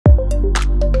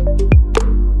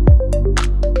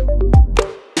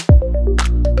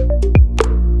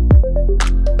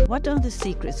the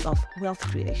secrets of wealth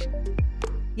creation.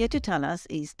 Here to tell us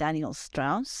is Daniel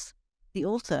Strauss, the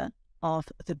author of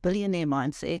The Billionaire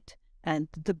Mindset and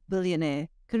The Billionaire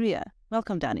Career.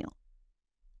 Welcome, Daniel.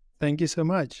 Thank you so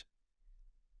much.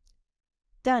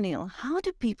 Daniel, how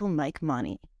do people make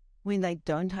money when they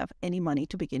don't have any money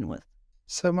to begin with?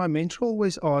 So my mentor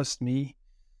always asked me,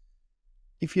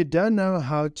 if you don't know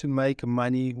how to make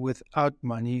money without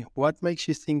money, what makes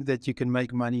you think that you can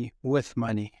make money with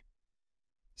money?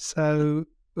 So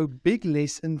a big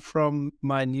lesson from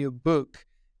my new book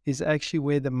is actually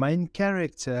where the main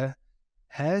character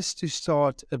has to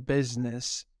start a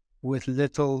business with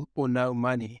little or no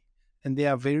money. And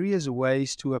there are various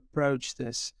ways to approach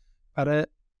this. But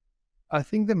I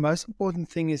think the most important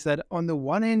thing is that on the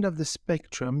one end of the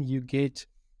spectrum, you get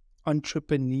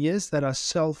entrepreneurs that are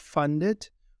self-funded,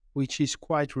 which is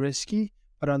quite risky.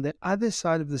 But on the other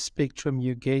side of the spectrum,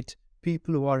 you get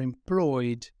people who are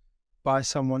employed by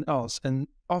someone else. And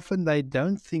often they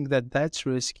don't think that that's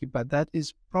risky, but that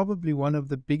is probably one of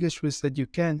the biggest risks that you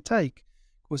can take.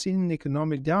 Because in an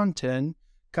economic downturn,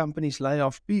 companies lay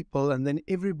off people and then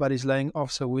everybody's laying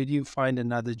off. So where do you find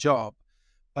another job?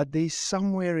 But there's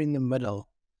somewhere in the middle.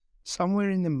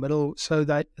 So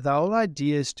that the whole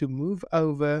idea is to move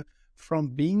over from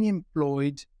being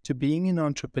employed to being an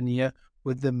entrepreneur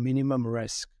with the minimum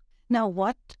risk. Now,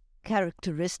 what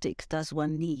characteristics does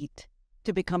one need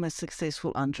to become a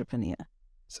successful entrepreneur?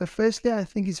 So firstly, I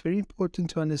think it's very important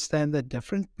to understand that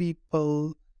different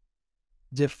people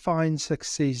define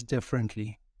success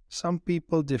differently. Some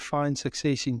people define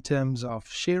success in terms of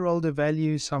shareholder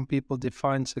value. Some people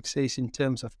define success in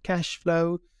terms of cash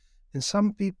flow. And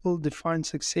some people define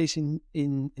success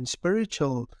in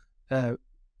spiritual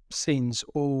sense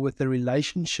or with a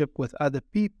relationship with other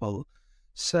people.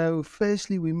 So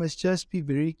firstly, we must just be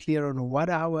very clear on what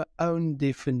our own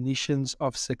definitions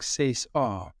of success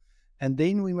are. And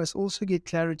then we must also get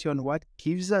clarity on what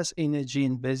gives us energy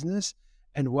in business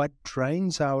and what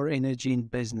drains our energy in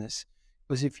business.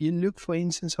 Because if you look, for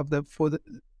instance, for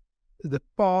the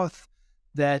path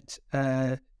that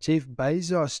Jeff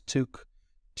Bezos took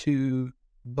to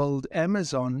build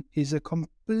Amazon is a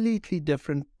completely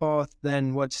different path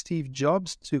than what Steve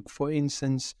Jobs took, for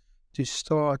instance, to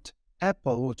start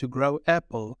Apple or to grow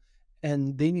Apple.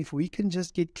 And then if we can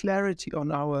just get clarity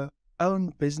on our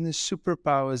own business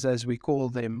superpowers, as we call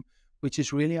them, which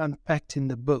is really unpacked in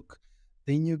the book,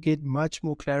 then you get much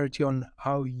more clarity on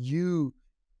how you,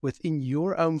 within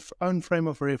your own frame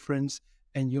of reference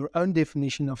and your own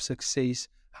definition of success,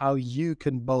 how you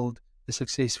can build a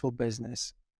successful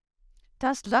business.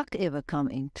 Does luck ever come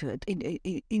into it,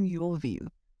 in your view?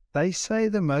 They say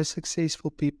the most successful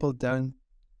people don't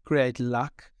create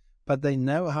luck, but they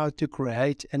know how to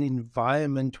create an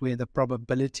environment where the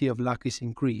probability of luck is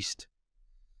increased.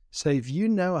 So if you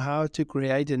know how to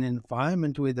create an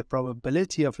environment where the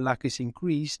probability of luck is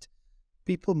increased,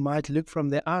 people might look from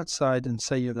the outside and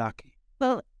say you're lucky.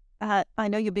 Well, I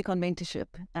know you're big on mentorship,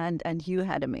 and you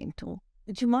had a mentor.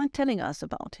 Would you mind telling us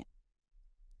about him?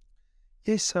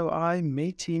 Yes, so I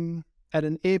met him at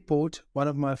an airport. One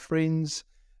of my friends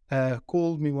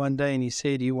called me one day and he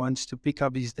said he wants to pick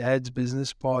up his dad's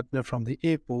business partner from the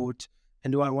airport.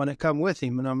 And do I want to come with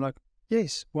him? And I'm like,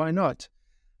 yes, why not?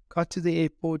 Got to the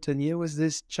airport and here was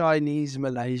this Chinese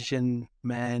Malaysian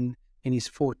man in his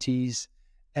 40s.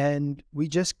 And we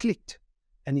just clicked.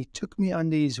 And he took me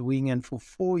under his wing. And for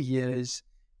 4 years,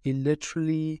 he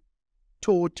literally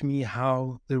taught me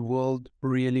how the world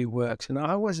really works. And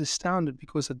I was astounded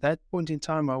because at that point in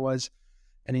time, I was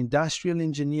an industrial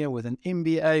engineer with an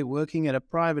MBA working at a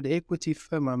private equity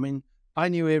firm. I mean, I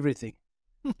knew everything.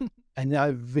 And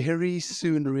I very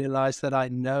soon realized that I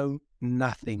know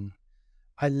nothing.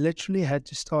 I literally had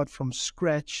to start from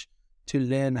scratch to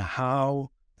learn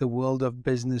how the world of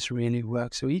business really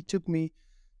works. So he took me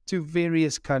to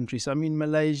various countries. I mean,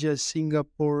 Malaysia,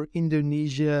 Singapore,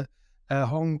 Indonesia,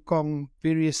 Hong Kong,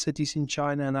 various cities in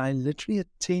China, and I literally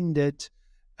attended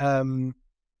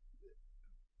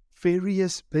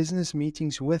various business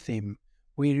meetings with him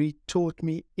where he taught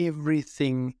me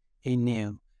everything he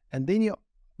knew. And then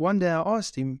one day I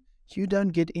asked him, you don't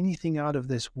get anything out of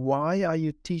this. Why are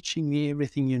you teaching me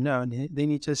everything you know? And then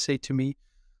he just said to me,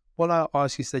 all I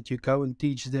ask is that you go and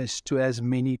teach this to as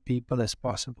many people as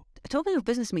possible. Talking of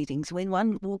business meetings, when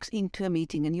one walks into a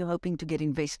meeting and you're hoping to get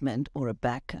investment or a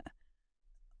backer,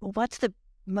 what's the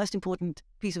most important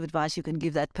piece of advice you can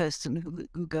give that person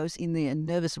who goes in there a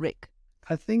nervous wreck?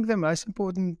 I think the most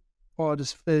important part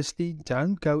is firstly,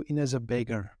 don't go in as a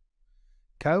beggar.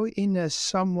 Go in as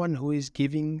someone who is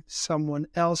giving someone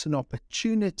else an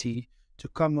opportunity to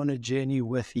come on a journey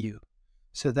with you.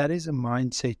 So that is a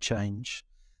mindset change.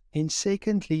 And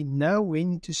secondly, know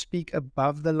when to speak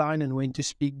above the line and when to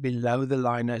speak below the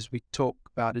line as we talk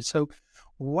about it. So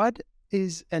what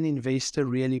is an investor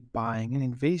really buying? An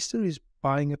investor is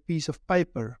buying a piece of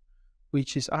paper,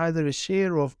 which is either a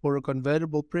share of or a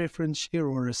convertible preference share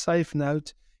or a safe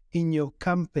note in your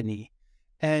company.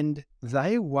 And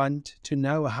they want to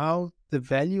know how the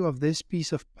value of this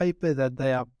piece of paper that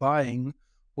they are buying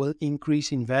will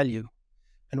increase in value.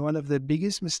 And one of the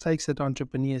biggest mistakes that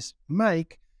entrepreneurs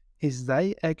make is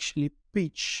they actually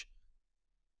pitch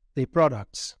their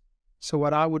products. So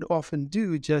what I would often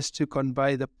do, just to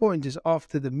convey the point, is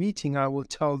after the meeting, I will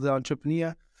tell the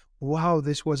entrepreneur, wow,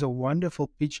 this was a wonderful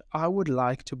pitch. I would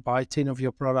like to buy 10 of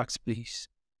your products, please.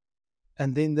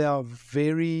 And then they are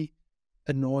very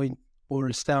annoyed or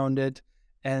astounded.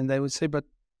 And they would say, but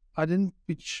I didn't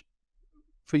pitch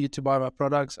for you to buy my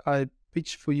products. I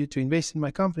pitched for you to invest in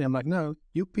my company. I'm like, no,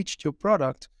 you pitched your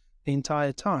product the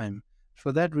entire time.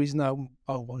 For that reason, I will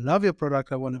love your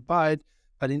product. I want to buy it.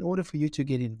 But in order for you to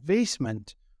get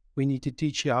investment, we need to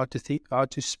teach you how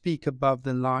to speak above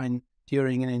the line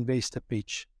during an investor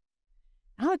pitch.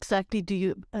 How exactly do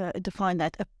you define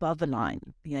that above the line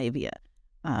behavior?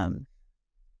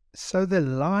 So the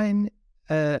line,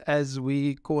 as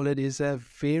we call it, is a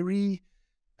very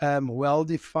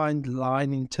well-defined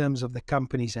line in terms of the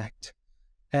Companies Act.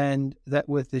 And that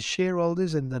with the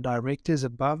shareholders and the directors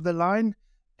above the line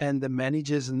and the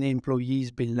managers and the employees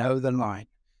below the line.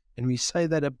 And we say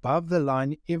that above the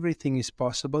line, everything is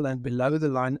possible, and below the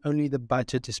line, only the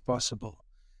budget is possible.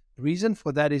 The reason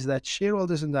for that is that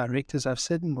shareholders and directors have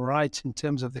certain rights in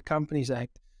terms of the Companies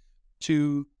Act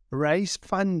to raise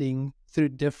funding through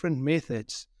different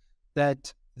methods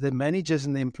that the managers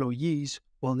and the employees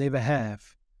will never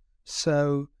have.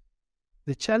 So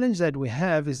the challenge that we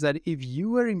have is that if you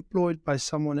were employed by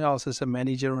someone else as a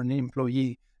manager or an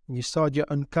employee, and you start your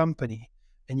own company,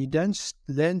 and you don't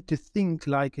learn to think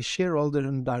like a shareholder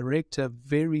and director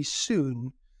very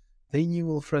soon, then you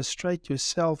will frustrate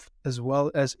yourself as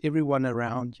well as everyone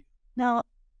around you. Now,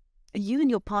 you and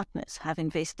your partners have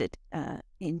invested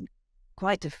in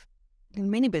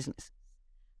many businesses.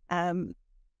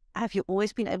 Have you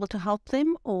always been able to help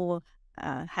them, or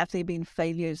have there been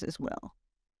failures as well?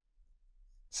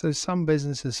 So some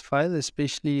businesses fail,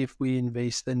 especially if we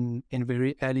invest in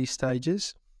very early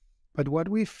stages. But what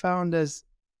we found as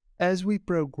we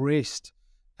progressed,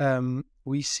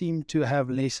 we seem to have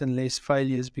less and less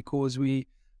failures because we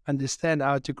understand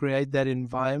how to create that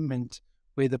environment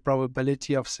where the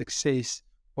probability of success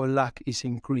or luck is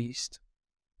increased.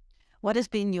 What has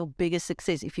been your biggest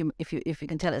success, if you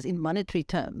can tell us in monetary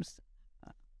terms?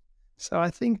 So I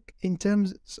think in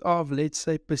terms of, let's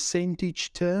say,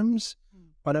 percentage terms,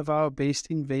 one of our best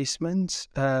investments,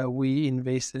 we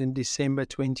invested in December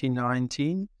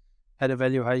 2019 at a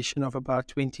valuation of about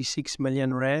 26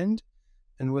 million rand.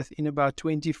 And within about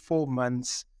 24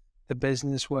 months, the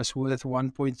business was worth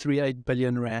 1.38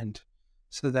 billion rand.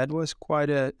 So that was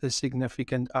quite a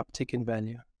significant uptick in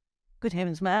value. Good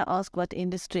heavens, may I ask what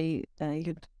industry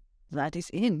that is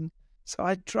in? So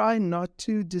I try not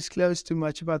to disclose too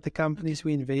much about the companies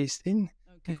we invest in,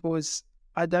 because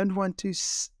I don't want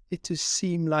it to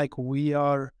seem like we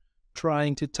are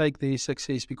trying to take their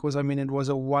success, because I mean, it was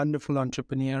a wonderful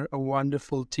entrepreneur, a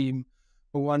wonderful team,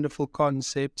 a wonderful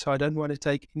concept. So I don't want to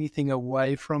take anything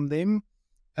away from them.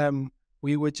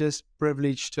 We were just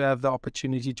privileged to have the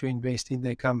opportunity to invest in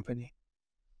their company.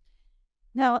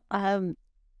 Now,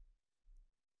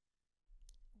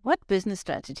 what business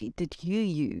strategy did you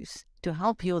use to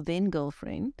help your then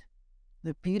girlfriend,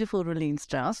 the beautiful Rolene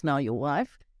Strauss, now your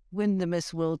wife, win the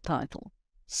Miss World title?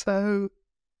 So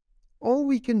all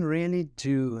we can really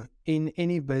do in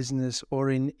any business or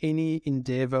in any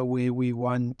endeavor where we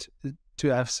want to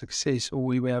have success or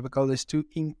where we have a goal is to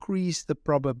increase the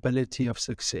probability of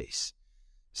success.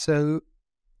 So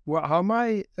how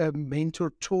my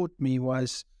mentor taught me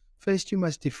was, first you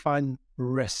must define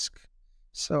risk.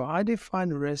 So I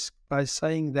define risk by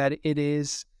saying that it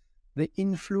is the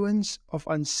influence of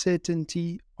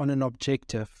uncertainty on an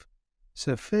objective.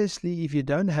 So firstly, if you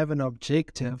don't have an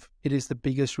objective, it is the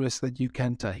biggest risk that you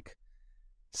can take.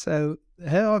 So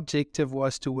her objective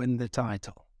was to win the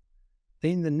title.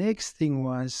 Then the next thing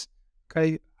was,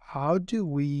 okay, how do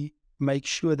we make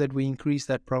sure that we increase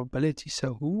that probability?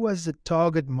 So who was the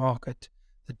target market?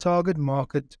 The target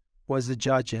market was the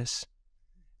judges.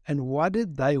 And what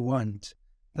did they want?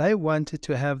 They wanted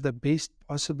to have the best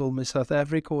possible Miss South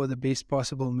Africa or the best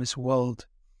possible Miss World.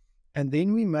 And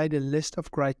then we made a list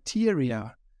of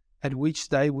criteria at which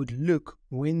they would look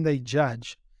when they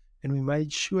judge. And we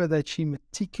made sure that she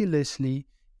meticulously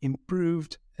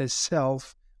improved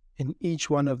herself in each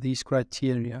one of these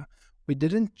criteria. We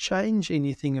didn't change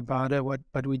anything about it,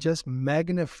 but we just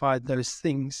magnified those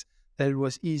things that it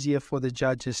was easier for the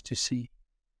judges to see.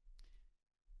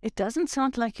 It doesn't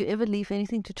sound like you ever leave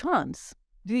anything to chance,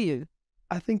 do you?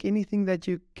 I think anything that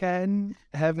you can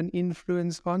have an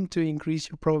influence on to increase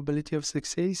your probability of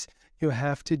success, you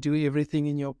have to do everything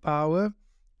in your power.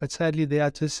 But sadly, there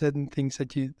are just certain things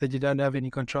that you don't have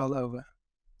any control over.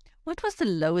 What was the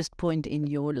lowest point in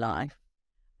your life?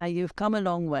 You've come a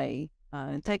long way.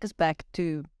 Take us back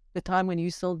to the time when you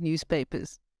sold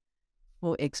newspapers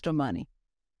for extra money.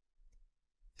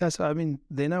 Yeah, so I mean,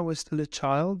 then I was still a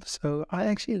child, so I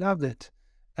actually loved it.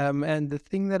 And the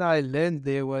thing that I learned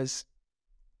there was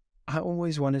I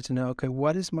always wanted to know, okay,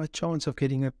 what is my chance of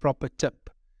getting a proper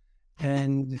tip?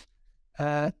 And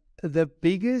the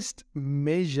biggest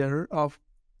measure of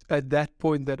at that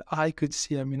point that I could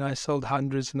see, I mean, I sold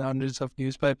hundreds and hundreds of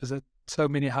newspapers at so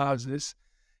many houses,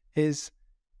 is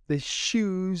the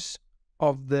shoes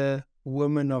of the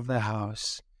woman of the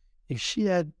house. If she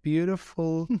had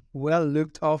beautiful, well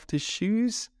looked after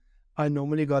shoes, I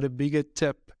normally got a bigger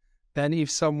tip than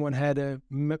if someone had a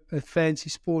fancy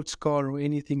sports car or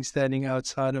anything standing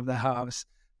outside of the house.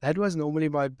 That was normally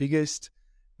my biggest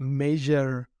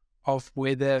measure of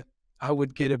whether I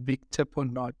would get a big tip or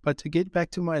not. But to get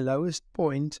back to my lowest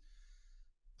point,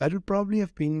 that would probably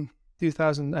have been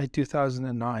 2008,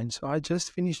 2009. So I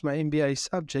just finished my MBA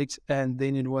subjects and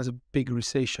then it was a big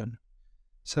recession.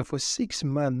 So for 6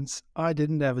 months, I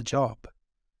didn't have a job.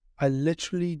 I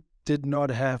literally did not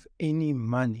have any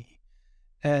money.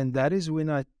 And that is when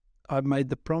I made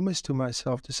the promise to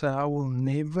myself to say, I will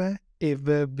never,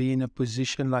 ever be in a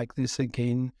position like this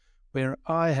again, where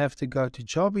I have to go to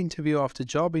job interview after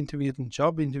job interview and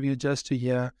job interview just to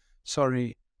hear,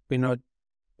 sorry, we're not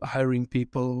hiring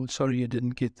people, sorry you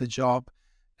didn't get the job.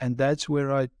 And that's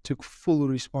where I took full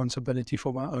responsibility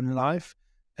for my own life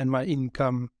and my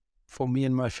income for me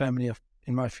and my family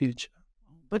in my future.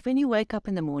 But when you wake up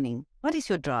in the morning, what is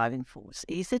your driving force?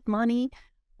 Is it money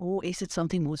or is it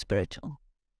something more spiritual?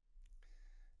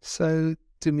 So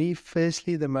to me,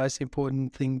 firstly, the most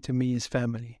important thing to me is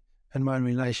family and my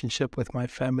relationship with my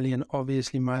family, and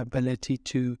obviously my ability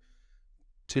to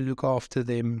look after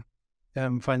them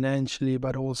financially,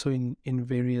 but also in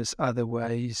various other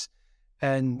ways.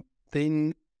 And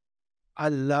then I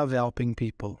love helping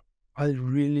people. I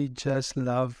really just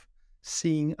love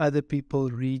seeing other people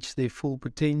reach their full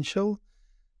potential.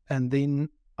 And then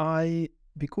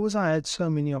because I had so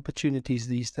many opportunities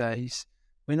these days,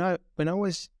 when I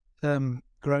was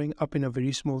growing up in a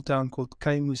very small town called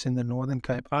Keimus in the Northern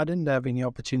Cape, I didn't have any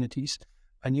opportunities.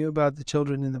 I knew about the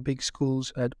children in the big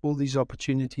schools, I had all these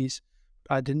opportunities.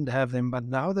 I didn't have them, but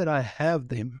now that I have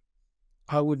them,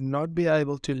 I would not be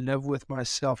able to live with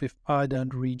myself if I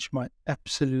don't reach my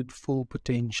absolute full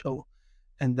potential.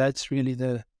 And that's really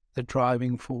the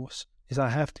driving force, is I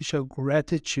have to show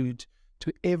gratitude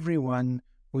to everyone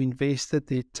who invested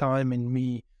their time in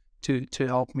me to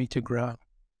help me to grow.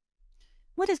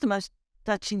 What is the most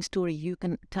touching story you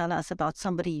can tell us about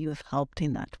somebody you have helped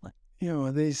in that way?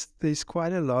 There's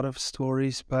quite a lot of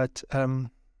stories, but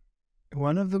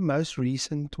one of the most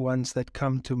recent ones that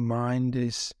come to mind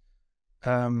is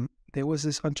there was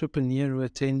this entrepreneur who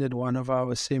attended one of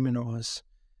our seminars,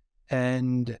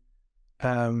 and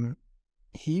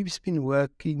he's been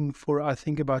working for, I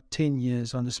think, about 10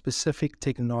 years on a specific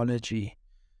technology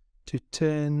to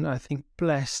turn, I think,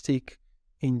 plastic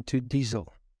into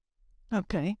diesel.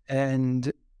 Okay.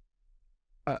 And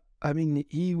I mean,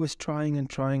 he was trying and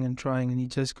trying and trying, and he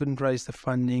just couldn't raise the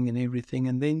funding and everything.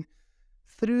 And then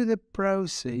through the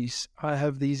process, I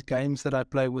have these games that I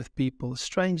play with people,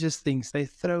 strangest things. They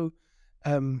throw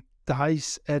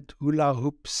dice at hula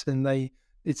hoops, and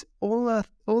it's all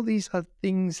these are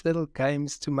things, little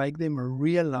games to make them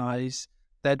realize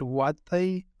that what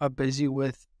they are busy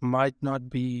with might not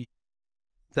be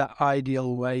the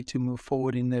ideal way to move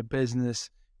forward in their business.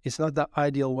 It's not the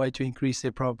ideal way to increase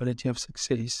their probability of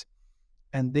success.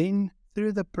 And then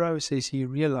through the process, he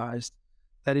realized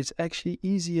that it's actually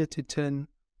easier to turn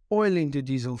oil into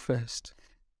diesel first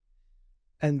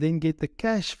and then get the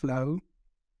cash flow,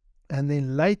 and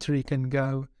then later he can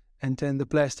go and turn the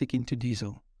plastic into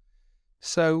diesel.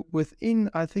 So within,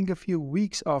 I think, a few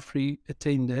weeks after he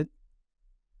attended,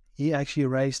 he actually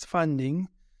raised funding,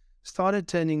 started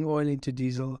turning oil into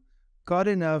diesel, got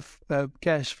enough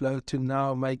cash flow to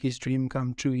now make his dream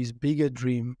come true, his bigger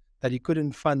dream that he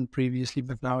couldn't fund previously,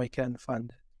 but now he can fund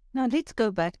it. Now let's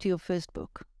go back to your first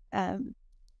book,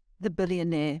 The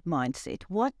Billionaire Mindset.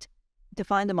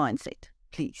 Define the mindset,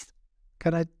 please.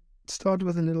 Can I start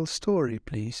with a little story,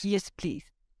 please? Yes, please.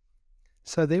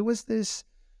 So there was this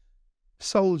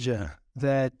soldier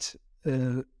that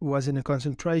was in a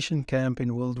concentration camp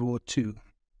in World War II.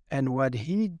 And what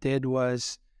he did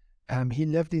was he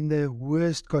lived in the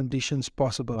worst conditions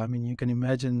possible. I mean, you can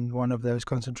imagine one of those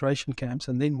concentration camps.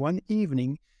 And then one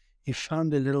evening, he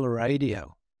found a little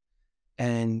radio.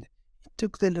 And he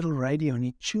took the little radio and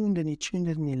he tuned it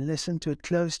and he listened to it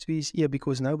close to his ear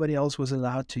because nobody else was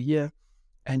allowed to hear.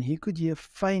 And he could hear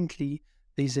faintly,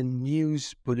 there's a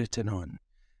news bulletin on.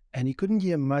 And he couldn't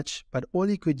hear much, but all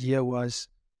he could hear was,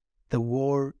 the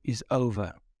war is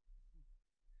over.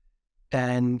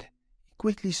 And he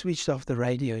quickly switched off the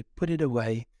radio, he put it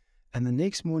away. And the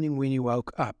next morning when he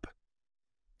woke up,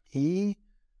 he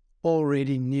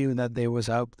already knew that there was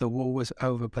hope, the war was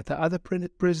over. But the other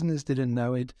prisoners didn't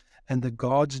know it, and the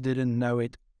guards didn't know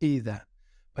it either.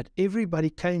 But everybody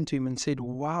came to him and said,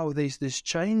 wow, there's this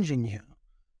change in you.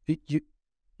 You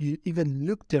even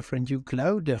look different, you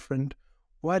glow different.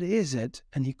 What is it?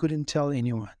 And he couldn't tell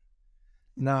anyone.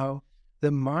 Now, the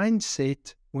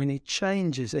mindset, when it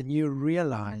changes and you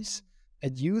realize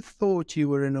that you thought you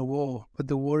were in a war, but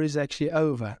the war is actually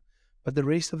over, but the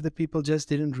rest of the people just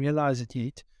didn't realize it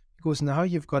yet, because now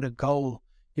you've got a goal,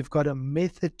 you've got a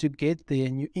method to get there,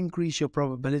 and you increase your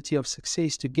probability of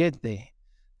success to get there,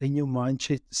 then your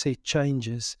mindset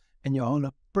changes and your whole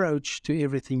approach to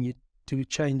everything you do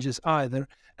changes either,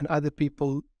 and other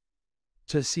people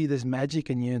just see this magic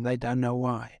in you and they don't know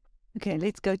why. Okay,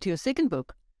 let's go to your second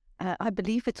book. I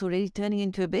believe it's already turning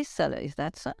into a bestseller. Is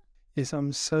that so? Yes,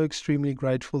 I'm so extremely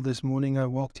grateful. This morning I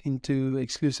walked into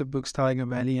Exclusive Books Tiger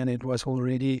Valley and it was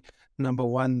already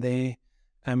 #1 there.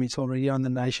 It's already on the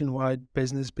nationwide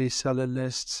business bestseller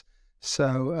lists.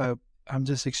 So I'm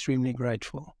just extremely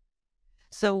grateful.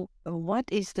 So what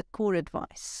is the core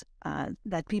advice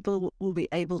that people will be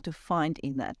able to find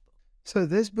in that book? So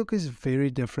this book is very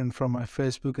different from my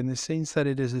first book in the sense that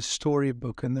it is a story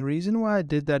book. And the reason why I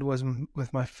did that was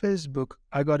with my first book,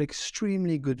 I got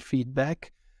extremely good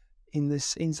feedback in the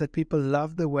sense that people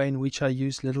love the way in which I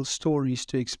use little stories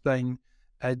to explain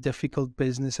difficult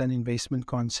business and investment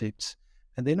concepts.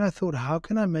 And then I thought, how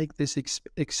can I make this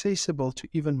accessible to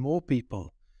even more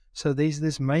people? So there's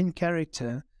this main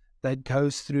character that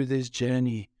goes through this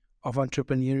journey of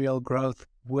entrepreneurial growth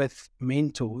with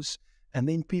mentors. And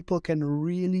then people can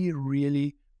really,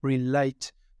 really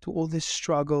relate to all the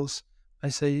struggles. I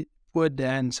say, poor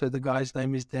Dan. So the guy's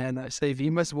name is Dan. I say, if he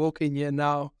must walk in here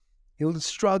now, he'll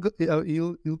struggle.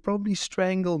 He'll probably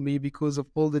strangle me because of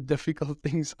all the difficult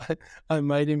things I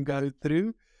made him go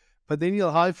through. But then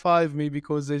he'll high five me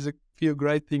because there's a few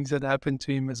great things that happened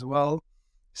to him as well.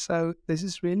 So this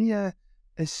is really a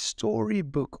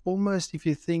storybook, almost if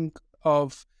you think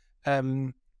of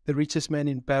The Richest Man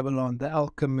in Babylon, The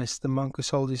Alchemist, The Monk Who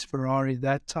Sold His Ferrari,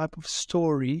 that type of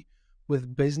story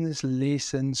with business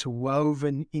lessons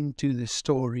woven into the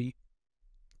story.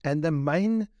 And the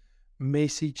main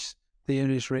message there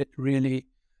is really,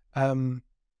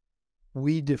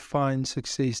 we define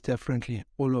success differently,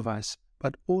 all of us.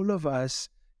 But all of us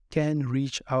can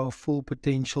reach our full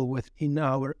potential within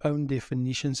our own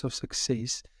definitions of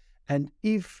success. And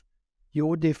if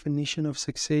your definition of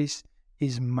success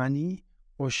is money,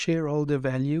 or shareholder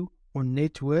value, or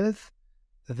net worth,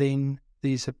 then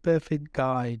there's a perfect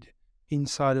guide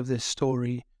inside of this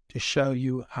story to show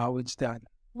you how it's done.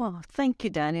 Well, thank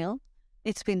you, Daniel.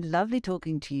 It's been lovely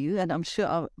talking to you, and I'm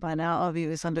sure by now our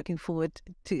viewers are looking forward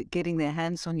to getting their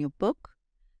hands on your book.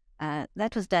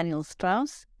 That was Daniel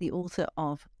Strauss, the author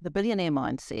of The Billionaire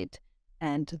Mindset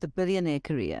and The Billionaire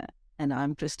Career. And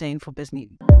I'm Christine for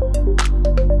BizNews.